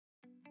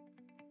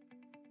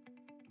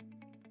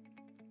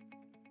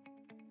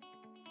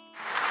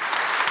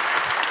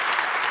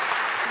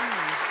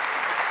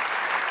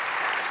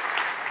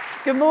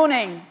Good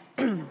morning.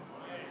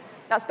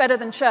 That's better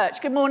than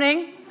church. Good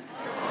morning.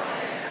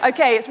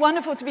 Okay, it's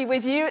wonderful to be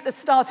with you at the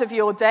start of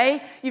your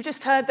day. You've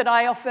just heard that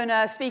I often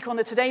speak on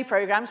the Today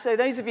programme, so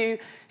those of you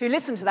who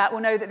listen to that will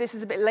know that this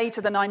is a bit later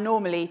than I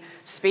normally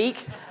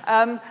speak.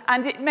 And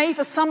it may,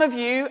 for some of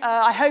you,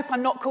 I hope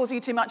I'm not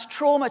causing too much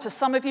trauma to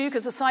some of you,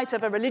 because the sight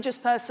of a religious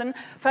person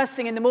first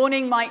thing in the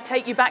morning might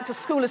take you back to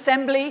school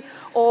assembly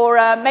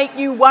or make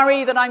you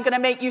worry that I'm going to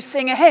make you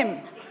sing a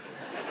hymn.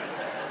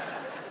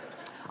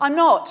 I'm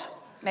not,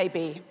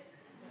 maybe.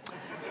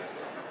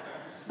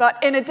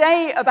 But in a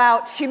day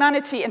about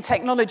humanity and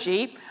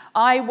technology,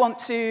 I want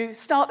to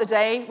start the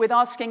day with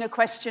asking a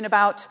question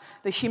about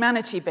the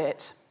humanity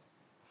bit.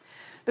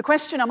 The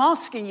question I'm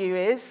asking you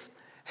is,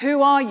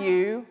 who are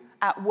you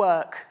at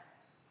work?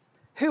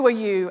 Who are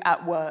you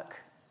at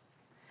work?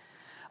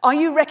 Are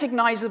you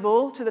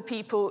recognizable to the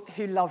people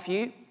who love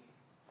you?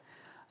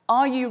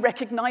 Are you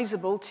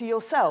recognizable to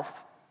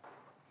yourself?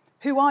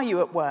 Who are you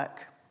at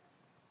work?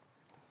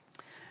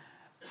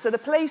 So the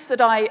place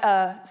that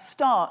I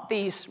start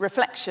these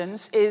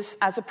reflections is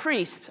as a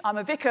priest. I'm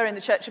a vicar in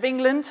the Church of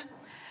England,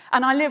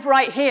 and I live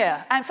right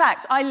here. In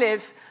fact, I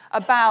live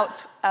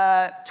about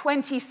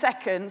 20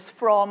 seconds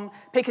from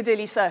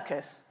Piccadilly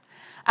Circus.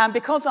 And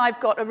because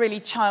I've got a really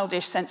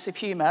childish sense of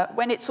humour,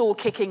 when it's all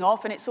kicking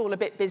off and it's all a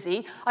bit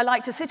busy, I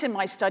like to sit in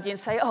my study and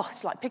say, oh,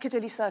 it's like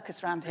Piccadilly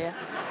Circus around here.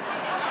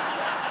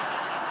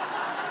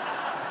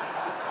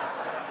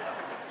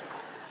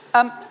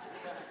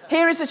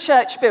 Here is a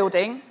church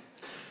building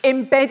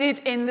embedded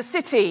in the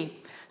city,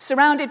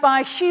 surrounded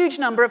by a huge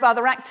number of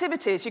other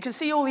activities. You can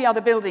see all the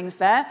other buildings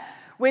there.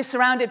 We're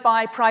surrounded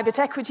by private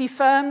equity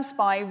firms,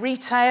 by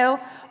retail,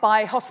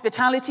 by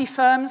hospitality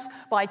firms,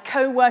 by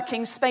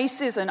co-working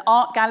spaces and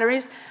art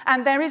galleries,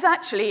 and there is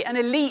actually an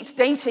elite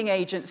dating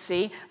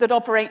agency that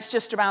operates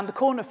just around the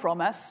corner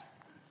from us.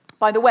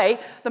 By the way,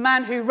 the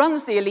man who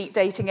runs the elite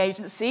dating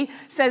agency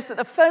says that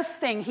the first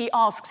thing he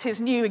asks his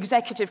new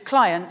executive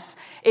clients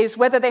is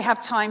whether they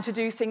have time to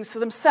do things for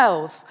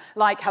themselves,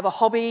 like have a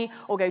hobby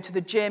or go to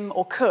the gym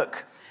or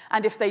cook.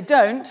 And if they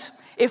don't,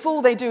 if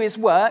all they do is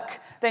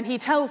work, then he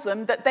tells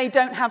them that they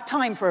don't have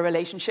time for a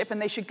relationship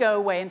and they should go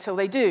away until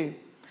they do.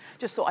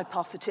 Just thought I'd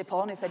pass the tip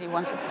on if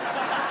anyone's...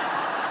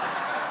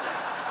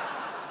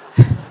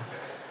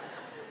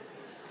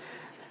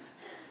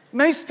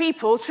 Most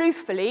people,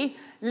 truthfully,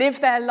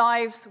 live their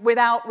lives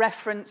without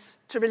reference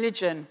to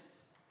religion.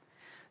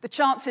 The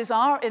chances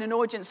are, in an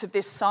audience of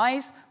this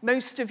size,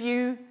 most of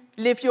you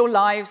live your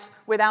lives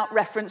without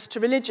reference to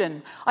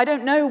religion. I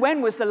don't know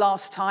when was the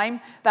last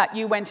time that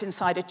you went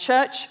inside a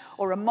church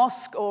or a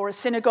mosque or a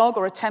synagogue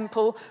or a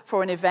temple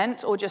for an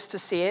event or just to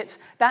see it.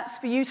 That's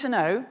for you to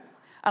know,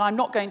 and I'm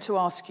not going to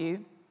ask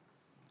you.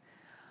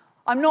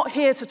 I'm not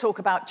here to talk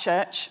about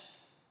church.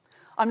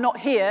 I'm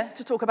not here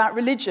to talk about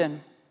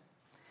religion.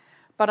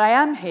 But I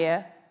am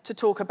here to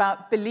talk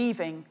about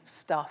believing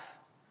stuff.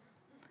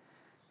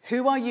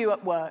 Who are you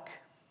at work?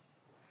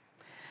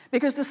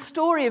 Because the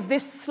story of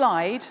this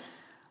slide,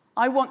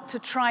 I want to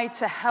try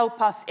to help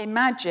us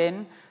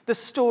imagine the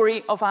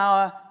story of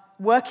our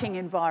working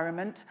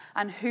environment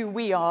and who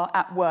we are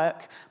at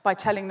work by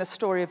telling the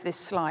story of this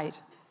slide.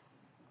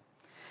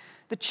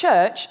 The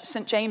church,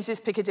 St. James's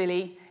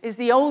Piccadilly, is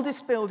the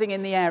oldest building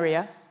in the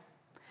area,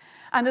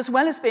 and as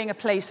well as being a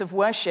place of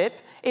worship,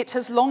 it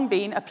has long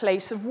been a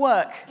place of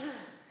work.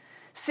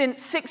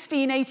 Since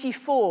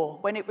 1684,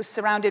 when it was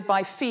surrounded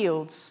by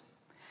fields,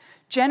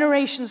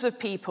 generations of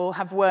people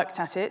have worked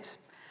at it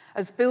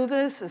as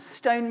builders, as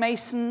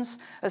stonemasons,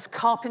 as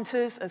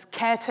carpenters, as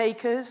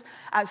caretakers,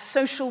 as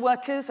social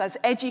workers, as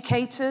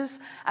educators,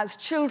 as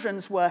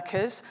children's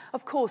workers,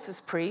 of course as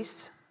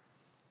priests.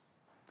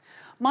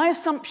 My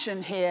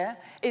assumption here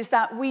is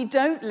that we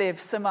don't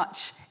live so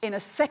much in a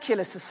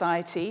secular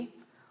society,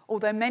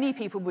 although many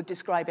people would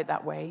describe it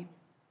that way.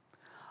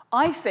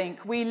 I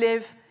think we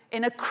live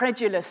in a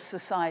credulous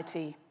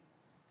society,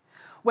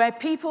 where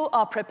people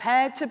are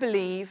prepared to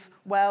believe,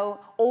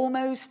 well,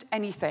 almost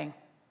anything.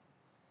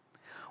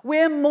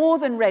 We're more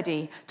than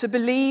ready to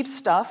believe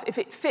stuff if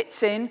it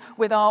fits in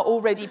with our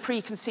already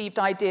preconceived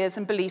ideas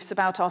and beliefs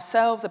about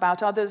ourselves,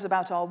 about others,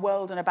 about our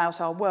world, and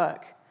about our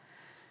work.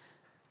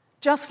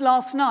 Just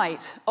last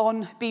night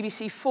on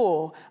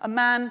BBC4, a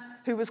man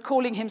who was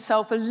calling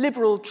himself a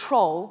liberal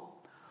troll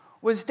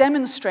was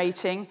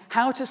demonstrating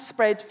how to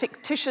spread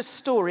fictitious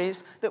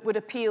stories that would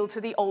appeal to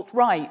the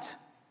alt-right.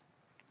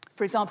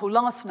 For example,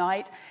 last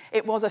night,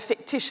 it was a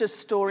fictitious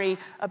story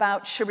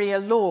about Sharia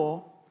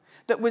law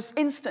that was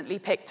instantly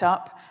picked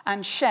up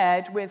and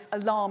shared with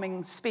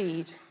alarming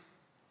speed.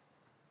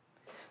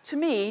 To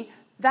me,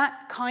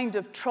 that kind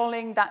of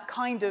trolling, that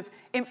kind of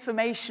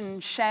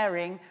information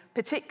sharing,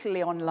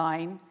 particularly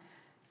online,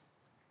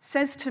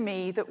 says to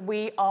me that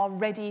we are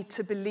ready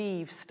to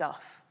believe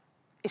stuff,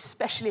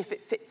 especially if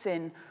it fits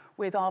in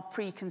with our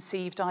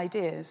preconceived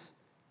ideas.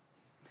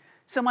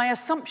 So my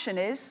assumption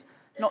is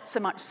not so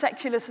much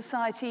secular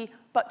society,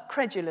 but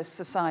credulous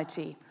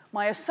society.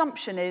 My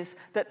assumption is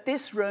that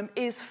this room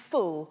is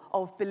full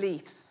of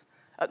beliefs,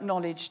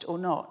 acknowledged or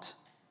not.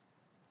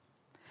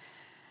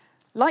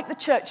 Like the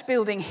church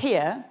building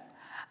here,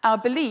 our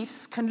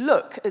beliefs can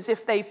look as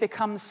if they've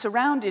become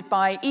surrounded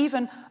by,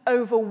 even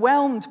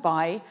overwhelmed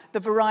by, the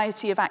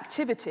variety of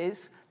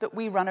activities that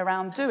we run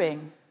around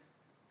doing.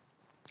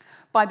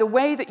 By the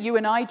way that you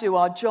and I do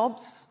our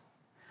jobs,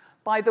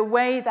 by the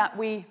way that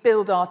we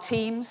build our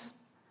teams.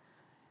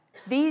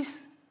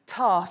 These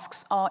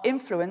tasks are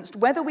influenced,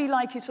 whether we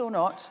like it or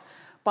not,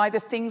 by the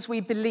things we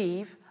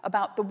believe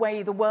about the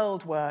way the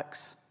world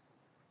works.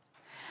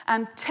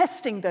 And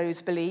testing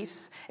those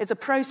beliefs is a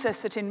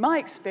process that, in my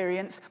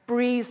experience,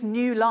 breathes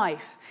new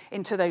life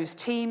into those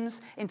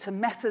teams, into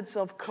methods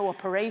of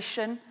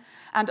cooperation,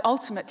 and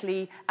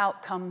ultimately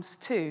outcomes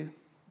too.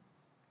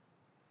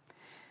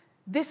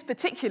 This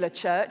particular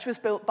church was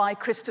built by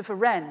Christopher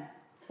Wren,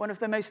 one of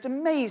the most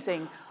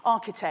amazing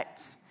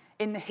architects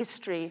in the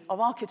history of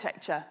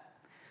architecture.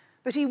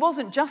 But he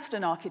wasn't just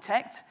an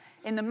architect.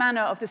 In the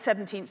manner of the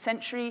 17th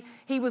century,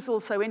 he was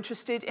also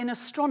interested in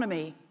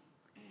astronomy.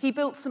 He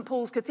built St.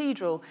 Paul's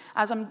Cathedral,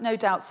 as no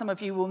doubt some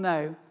of you will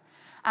know.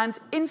 And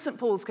in St.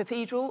 Paul's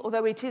Cathedral,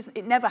 although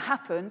it never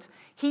happened,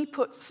 he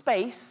put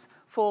space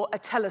for a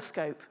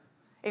telescope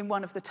in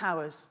one of the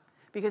towers,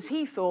 because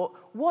he thought,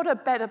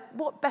 what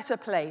better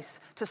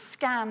place to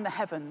scan the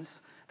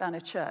heavens than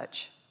a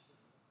church?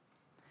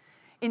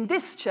 In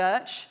this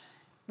church,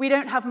 we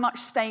don't have much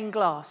stained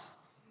glass.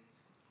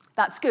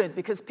 That's good,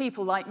 because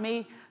people like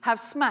me have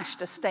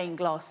smashed a stained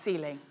glass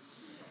ceiling.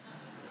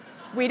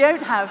 We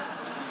don't have...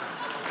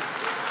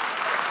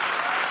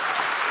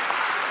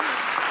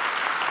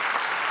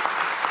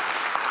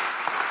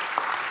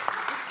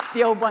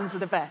 The old ones are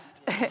the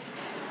best.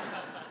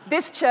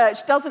 This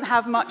church doesn't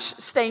have much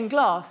stained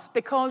glass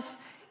because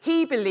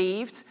he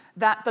believed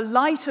that the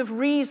light of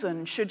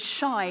reason should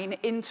shine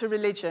into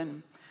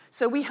religion.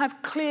 So we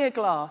have clear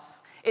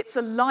glass. It's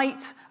a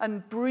light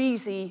and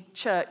breezy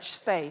church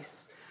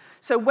space.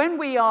 So when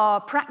we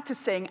are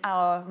practicing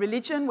our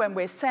religion, when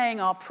we're saying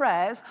our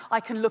prayers,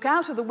 I can look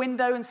out of the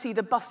window and see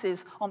the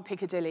buses on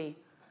Piccadilly.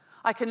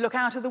 I can look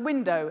out of the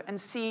window and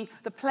see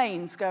the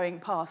planes going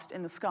past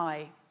in the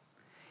sky.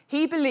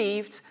 He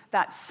believed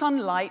that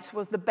sunlight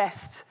was the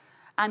best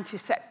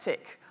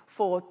antiseptic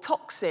for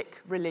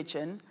toxic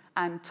religion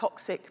and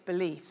toxic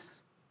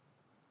beliefs.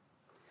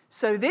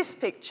 So this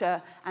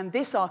picture and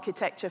this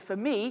architecture for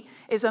me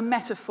is a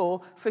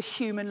metaphor for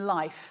human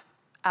life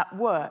at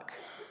work.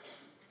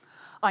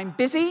 I'm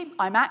busy,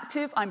 I'm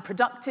active, I'm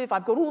productive,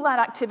 I've got all that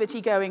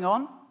activity going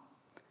on,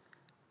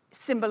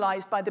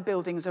 symbolized by the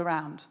buildings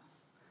around,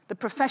 the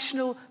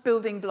professional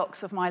building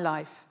blocks of my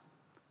life.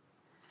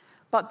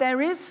 But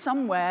there is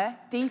somewhere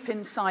deep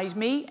inside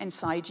me,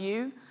 inside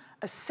you,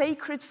 a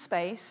sacred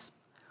space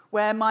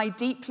where my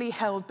deeply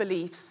held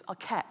beliefs are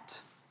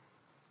kept.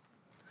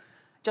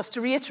 Just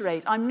to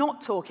reiterate, I'm not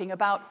talking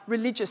about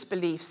religious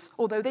beliefs,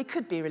 although they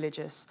could be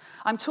religious.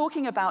 I'm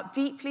talking about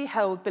deeply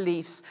held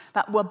beliefs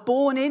that were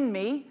born in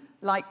me,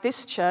 like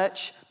this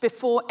church,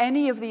 before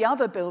any of the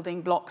other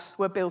building blocks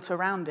were built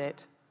around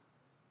it.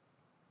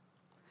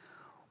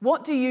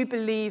 What do you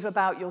believe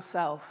about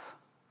yourself?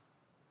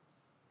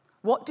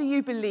 What do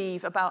you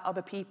believe about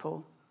other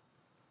people?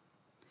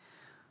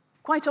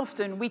 Quite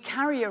often, we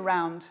carry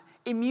around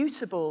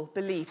immutable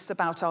beliefs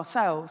about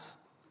ourselves.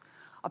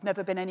 I've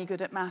never been any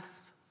good at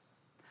maths.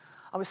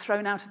 I was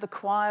thrown out of the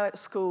choir at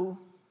school.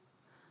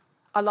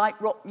 I like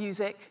rock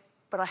music,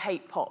 but I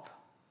hate pop.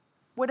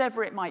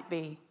 Whatever it might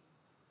be.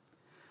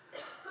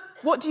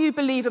 What do you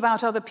believe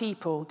about other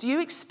people? Do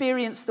you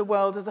experience the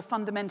world as a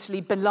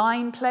fundamentally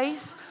benign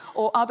place,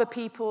 or are other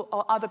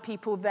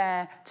people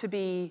there to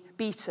be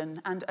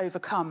beaten and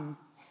overcome?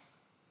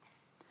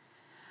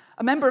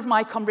 A member of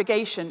my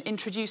congregation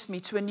introduced me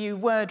to a new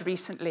word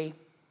recently.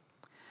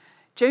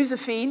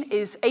 Josephine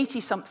is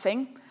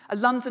 80-something, a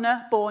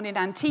Londoner born in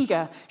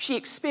Antigua. She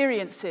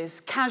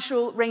experiences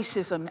casual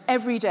racism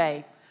every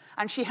day,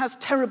 and she has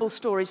terrible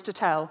stories to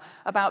tell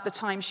about the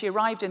time she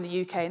arrived in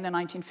the UK in the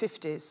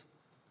 1950s.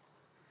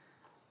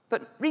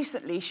 But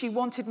recently, she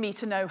wanted me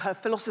to know her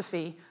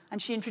philosophy,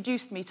 and she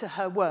introduced me to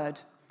her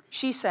word.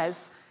 She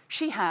says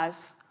she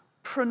has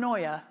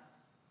pronoia,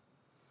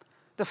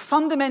 the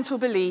fundamental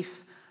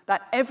belief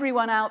that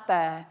everyone out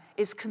there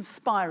is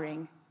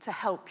conspiring to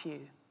help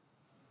you.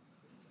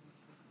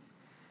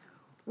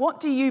 What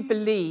do you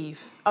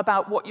believe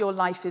about what your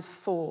life is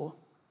for?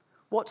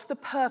 What's the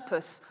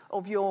purpose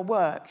of your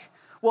work?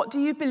 What do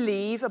you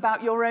believe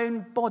about your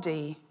own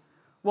body?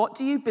 What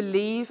do you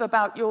believe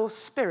about your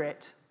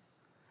spirit?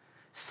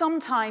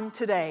 Sometime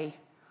today,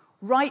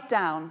 write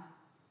down,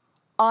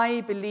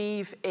 I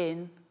believe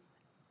in,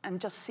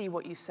 and just see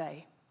what you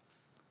say.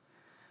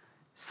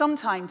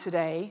 Sometime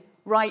today,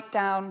 write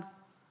down,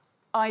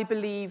 I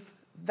believe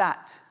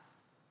that,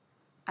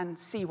 and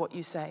see what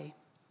you say.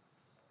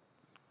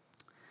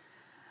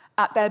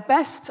 At their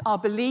best, our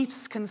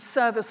beliefs can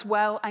serve us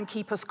well and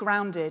keep us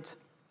grounded.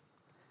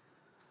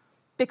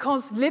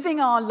 Because living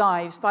our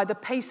lives by the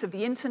pace of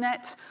the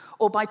internet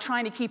or by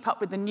trying to keep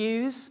up with the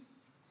news,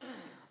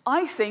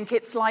 I think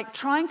it's like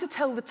trying to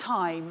tell the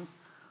time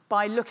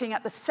by looking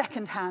at the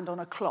second hand on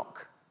a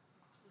clock.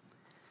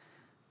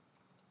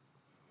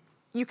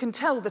 You can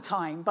tell the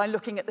time by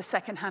looking at the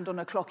second hand on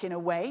a clock in a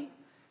way.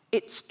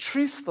 It's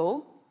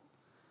truthful,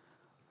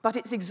 but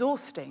it's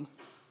exhausting.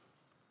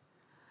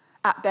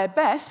 At their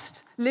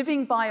best,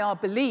 living by our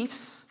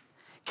beliefs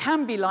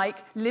can be like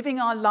living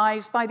our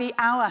lives by the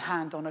hour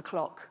hand on a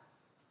clock.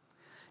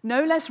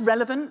 No less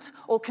relevant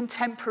or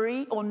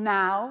contemporary or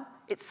now.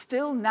 It's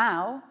still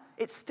now.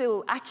 It's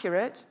still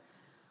accurate.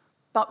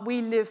 But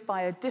we live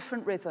by a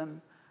different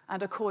rhythm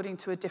and according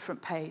to a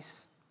different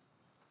pace.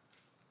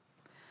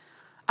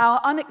 Our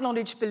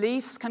unacknowledged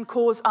beliefs can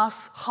cause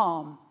us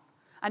harm,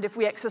 and if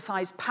we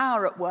exercise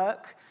power at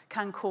work,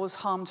 can cause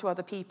harm to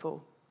other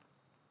people.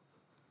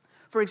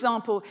 For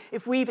example,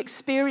 if we've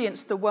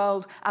experienced the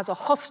world as a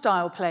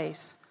hostile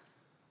place,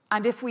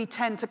 and if we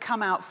tend to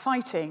come out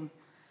fighting,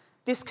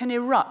 this can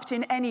erupt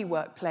in any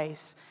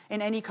workplace,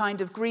 in any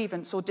kind of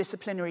grievance or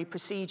disciplinary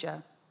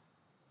procedure.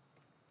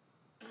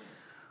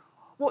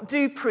 What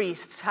do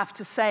priests have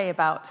to say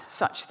about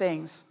such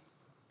things?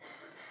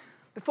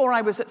 Before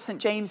I was at St.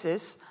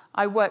 James's,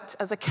 I worked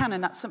as a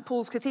canon at St.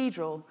 Paul's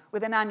Cathedral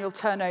with an annual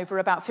turnover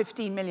about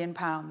 £15 million,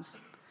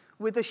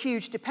 with a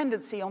huge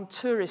dependency on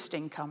tourist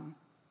income.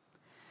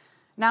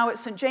 Now at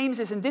St.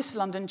 James's in this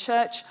London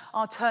church,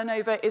 our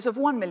turnover is of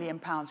 £1 million.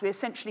 We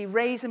essentially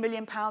raise £1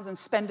 million and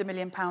spend £1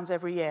 million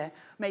every year,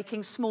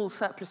 making small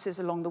surpluses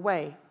along the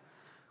way,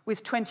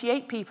 with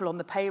 28 people on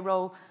the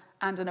payroll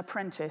and an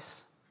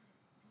apprentice.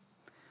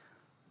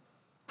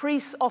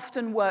 Priests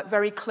often work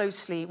very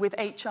closely with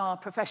HR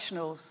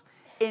professionals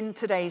in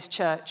today's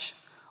church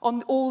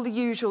on all the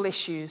usual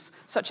issues,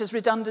 such as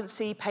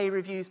redundancy, pay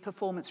reviews,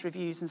 performance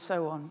reviews, and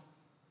so on.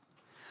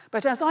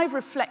 But as I've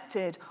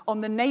reflected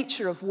on the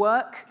nature of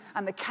work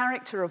and the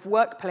character of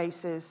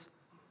workplaces,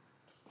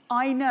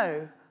 I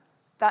know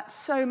that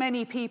so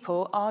many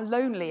people are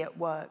lonely at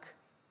work,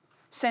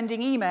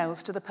 sending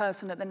emails to the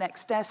person at the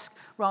next desk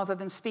rather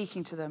than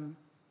speaking to them.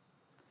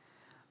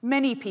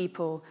 Many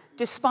people,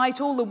 despite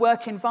all the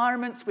work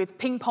environments with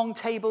ping-pong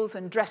tables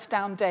and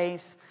dress-down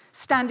days,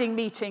 standing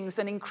meetings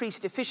and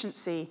increased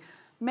efficiency,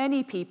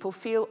 many people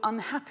feel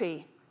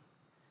unhappy.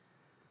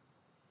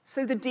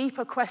 So the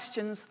deeper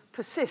questions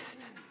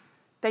persist.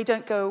 They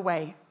don't go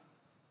away.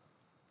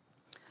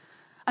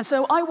 And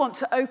so I want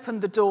to open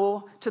the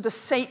door to the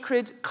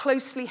sacred,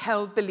 closely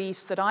held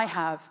beliefs that I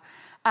have,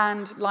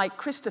 and like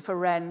Christopher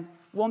Wren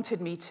wanted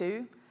me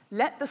to,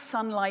 let the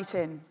sunlight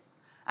in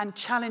and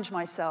challenge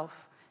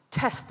myself.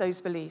 Test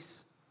those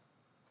beliefs.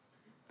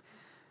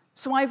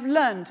 So I've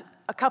learned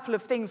a couple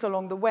of things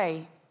along the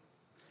way,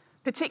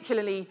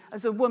 particularly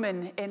as a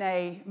woman in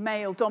a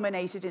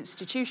male-dominated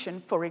institution,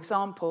 for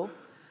example,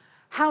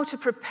 how to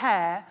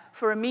prepare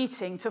for a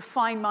meeting to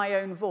find my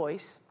own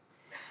voice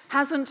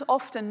hasn't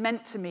often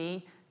meant to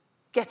me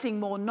getting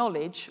more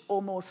knowledge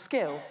or more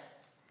skill.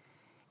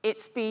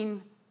 It's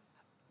been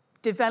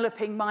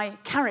developing my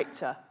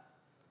character.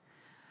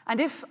 And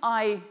if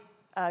I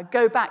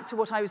go back to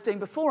what I was doing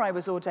before I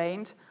was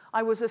ordained,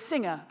 I was a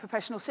singer,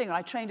 professional singer.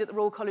 I trained at the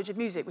Royal College of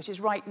Music, which is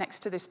right next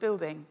to this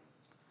building.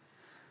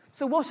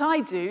 So what I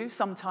do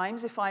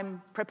sometimes, if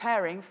I'm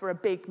preparing for a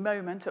big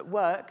moment at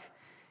work,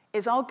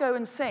 is I'll go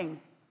and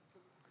sing.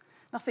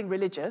 Nothing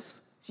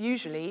religious. It's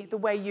usually The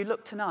Way You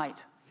Look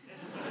Tonight.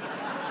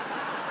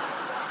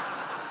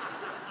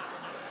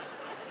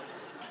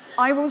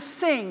 I will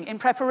sing in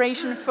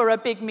preparation for a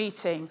big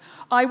meeting.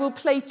 I will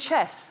play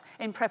chess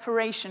in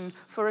preparation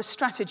for a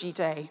strategy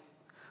day.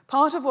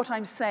 Part of what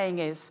I'm saying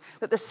is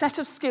that the set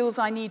of skills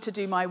I need to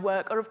do my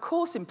work are of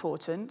course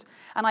important,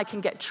 and I can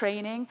get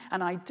training,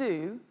 and I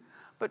do,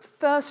 but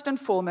first and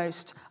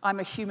foremost, I'm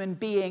a human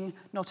being,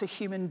 not a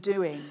human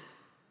doing.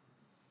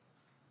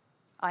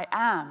 I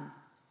am,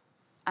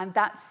 and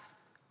that's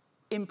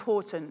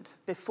important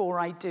before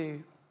I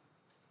do.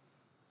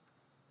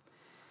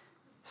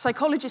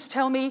 Psychologists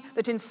tell me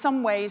that in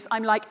some ways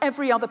I'm like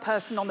every other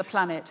person on the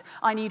planet.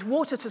 I need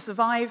water to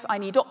survive, I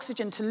need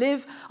oxygen to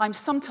live, I'm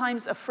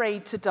sometimes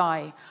afraid to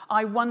die.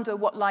 I wonder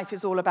what life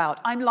is all about.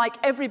 I'm like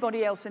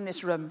everybody else in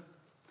this room.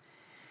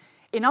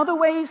 In other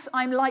ways,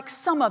 I'm like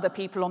some other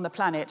people on the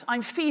planet.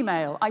 I'm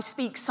female, I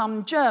speak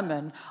some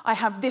German, I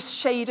have this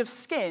shade of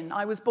skin,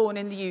 I was born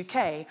in the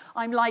UK.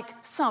 I'm like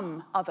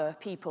some other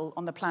people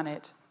on the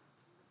planet.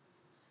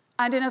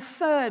 And in a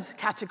third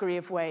category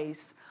of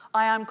ways,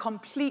 I am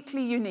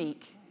completely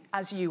unique,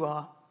 as you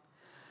are.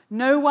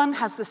 No one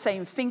has the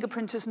same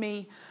fingerprint as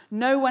me.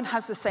 No one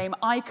has the same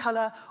eye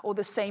color or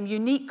the same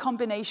unique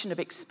combination of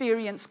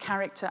experience,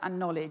 character, and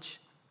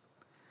knowledge.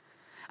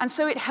 And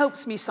so it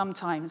helps me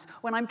sometimes,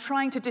 when I'm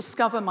trying to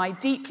discover my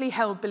deeply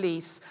held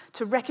beliefs,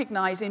 to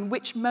recognize in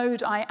which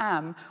mode I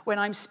am when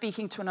I'm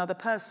speaking to another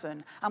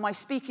person. Am I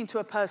speaking to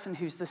a person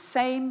who's the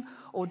same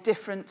or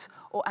different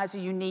or as a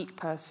unique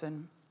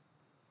person?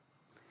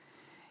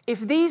 If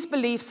these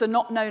beliefs are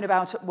not known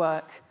about at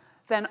work,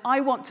 then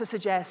I want to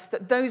suggest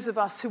that those of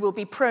us who will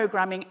be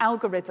programming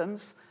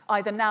algorithms,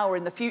 either now or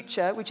in the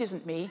future, which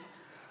isn't me,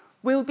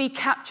 will be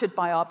captured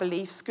by our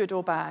beliefs, good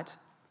or bad.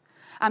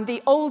 And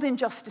the old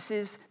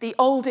injustices, the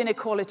old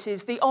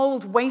inequalities, the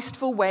old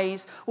wasteful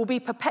ways will be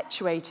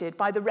perpetuated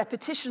by the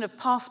repetition of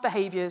past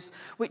behaviours,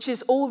 which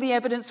is all the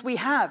evidence we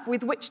have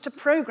with which to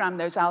program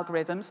those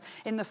algorithms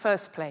in the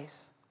first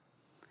place.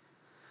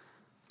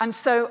 And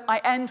so I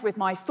end with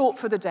my thought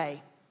for the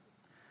day.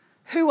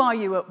 Who are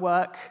you at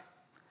work?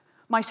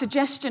 My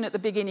suggestion at the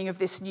beginning of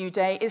this new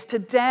day is to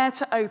dare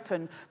to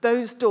open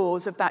those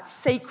doors of that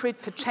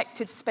sacred,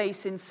 protected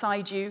space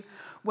inside you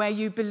where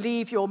you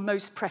believe your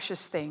most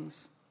precious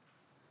things.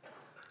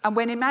 And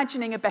when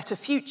imagining a better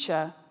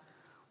future,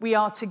 we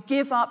are to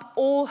give up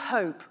all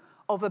hope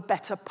of a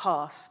better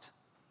past.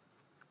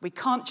 We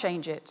can't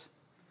change it,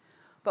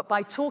 but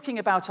by talking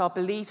about our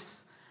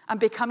beliefs and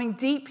becoming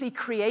deeply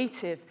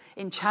creative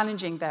in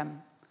challenging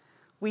them,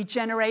 we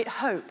generate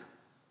hope,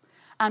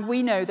 and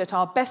we know that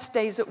our best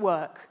days at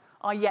work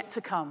are yet to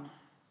come.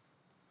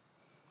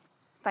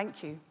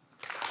 Thank you.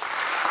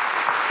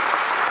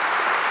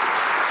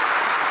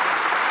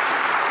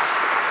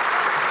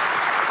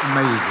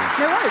 Amazing.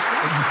 No worries.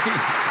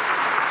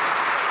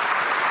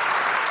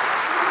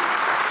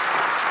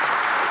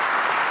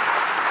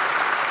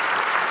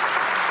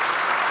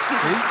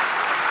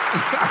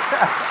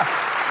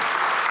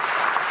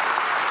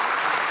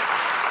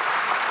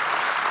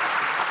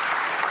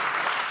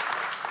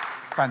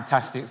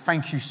 Fantastic.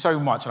 Thank you so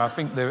much. And I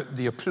think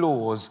the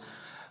applause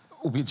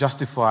will be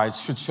justified,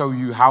 should show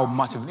you how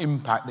much of an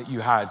impact that you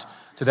had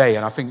today.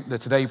 And I think the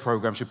Today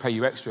programme should pay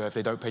you extra if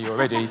they don't pay you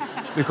already,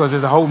 because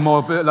there's a whole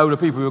load of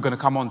people who are going to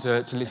come on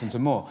to listen to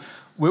more.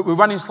 We're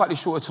running slightly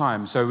short of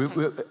time,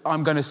 so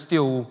I'm going to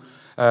steal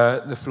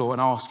the floor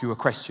and ask you a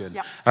question.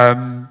 Yep.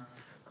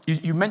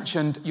 You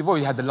mentioned, you've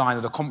already had the line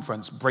of the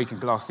conference, breaking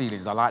glass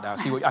ceilings. I like that.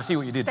 I see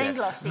what you did there. Stained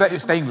glass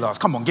ceilings. Stained glass.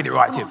 Come on, get it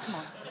right, Tim.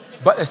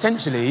 But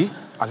essentially,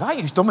 I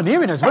like you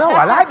domineering as well.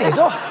 I like this.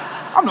 Oh,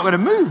 I'm not going to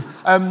move.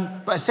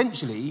 But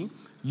essentially,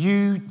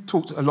 you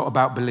talked a lot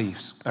about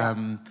beliefs.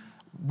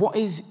 What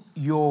is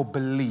your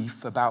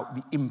belief about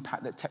the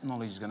impact that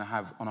technology is going to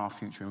have on our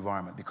future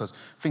environment? Because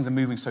things are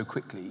moving so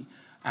quickly,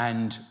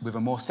 and with a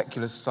more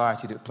secular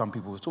society that some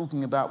people were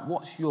talking about,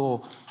 what's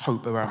your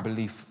hope around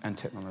belief and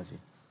technology?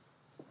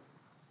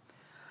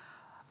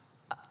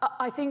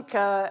 I think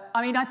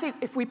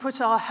if we put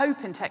our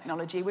hope in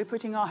technology, we're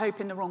putting our hope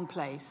in the wrong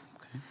place.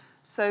 Okay.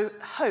 So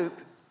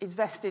hope is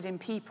vested in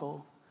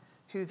people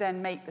who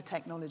then make the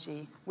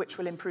technology, which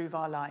will improve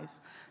our lives.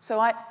 So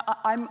I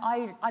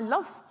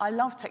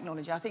love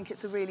technology. I think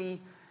it's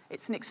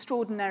an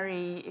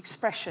extraordinary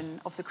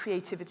expression of the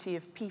creativity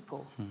of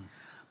people.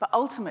 But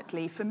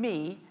ultimately, for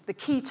me, the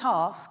key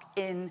task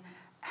in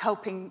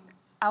helping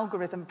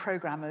algorithm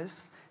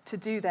programmers to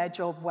do their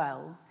job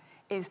well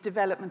is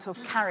development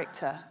of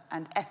character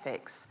and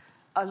ethics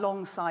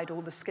alongside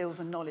all the skills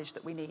and knowledge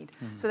that we need.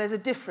 So there's a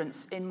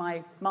difference in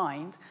my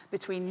mind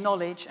between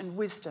knowledge and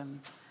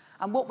wisdom.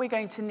 And what we're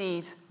going to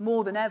need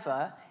more than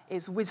ever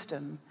is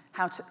wisdom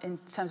in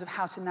terms of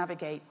how to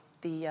navigate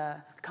the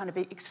kind of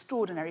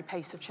extraordinary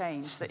pace of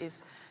change that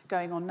is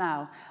going on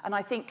now. And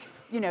I think,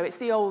 it's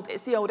the old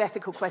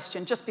ethical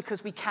question, just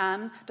because we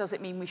can, does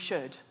it mean we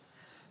should?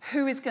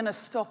 Who is going to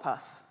stop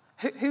us?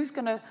 Who's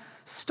going to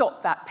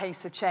stop that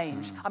pace of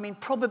change? I mean,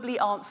 probably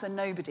answer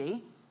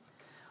nobody,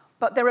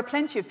 but there are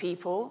plenty of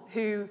people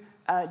who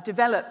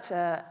developed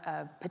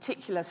a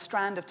particular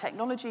strand of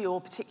technology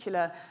or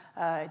particular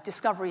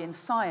discovery in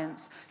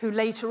science who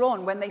later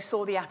on, when they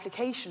saw the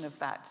application of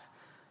that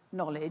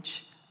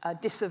knowledge,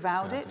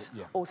 disavowed it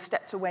or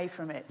stepped away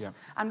from it. Yeah.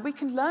 And we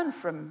can learn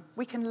from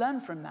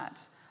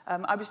that.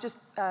 I was just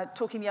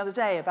talking the other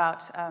day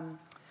about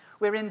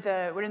we're in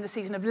the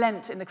season of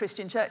Lent in the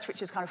Christian church,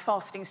 which is kind of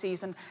fasting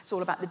season. It's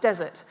all about the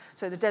desert.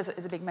 So the desert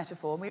is a big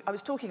metaphor. I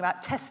was talking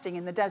about testing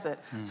in the desert.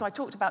 So I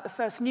talked about the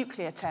first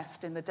nuclear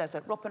test in the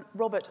desert.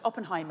 Robert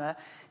Oppenheimer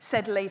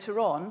said later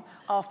on,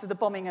 after the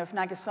bombing of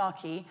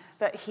Nagasaki,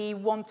 that he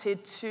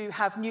wanted to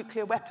have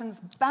nuclear weapons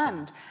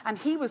banned. And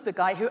he was the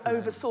guy who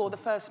oversaw the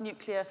first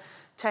nuclear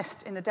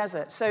test in the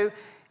desert. So,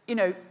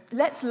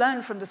 let's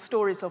learn from the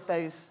stories of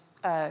those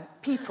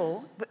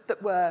people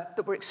that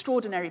were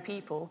extraordinary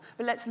people,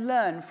 but let's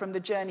learn from the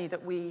journey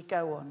that we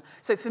go on.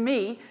 So for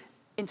me,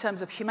 in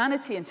terms of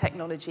humanity and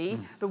technology,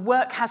 the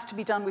work has to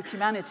be done with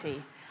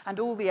humanity,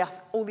 and all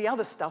the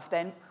other stuff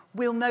then,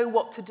 we'll know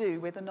what to do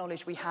with the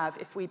knowledge we have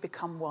if we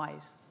become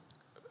wise.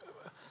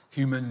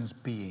 Humans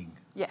being.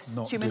 Yes,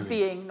 not human doing.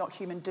 being, not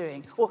human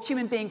doing. Or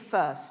human being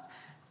first.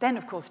 Then,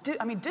 of course,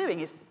 doing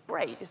is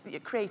great, it's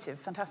creative,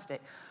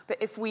 fantastic. But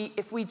if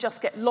we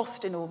just get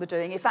lost in all the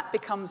doing, if that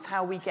becomes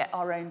how we get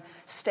our own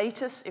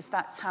status, if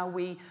that's how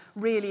we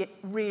really,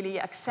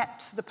 really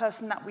accept the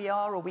person that we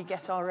are, or we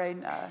get our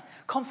own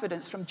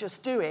confidence from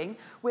just doing,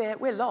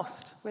 we're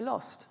lost. We're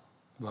lost.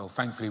 Well,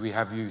 thankfully we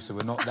have you, so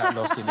we're not that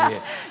lost in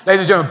here.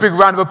 Ladies and gentlemen, big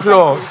round of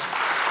applause.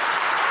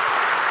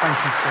 Thank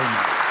you so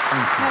much.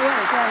 Thank you.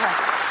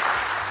 Yeah.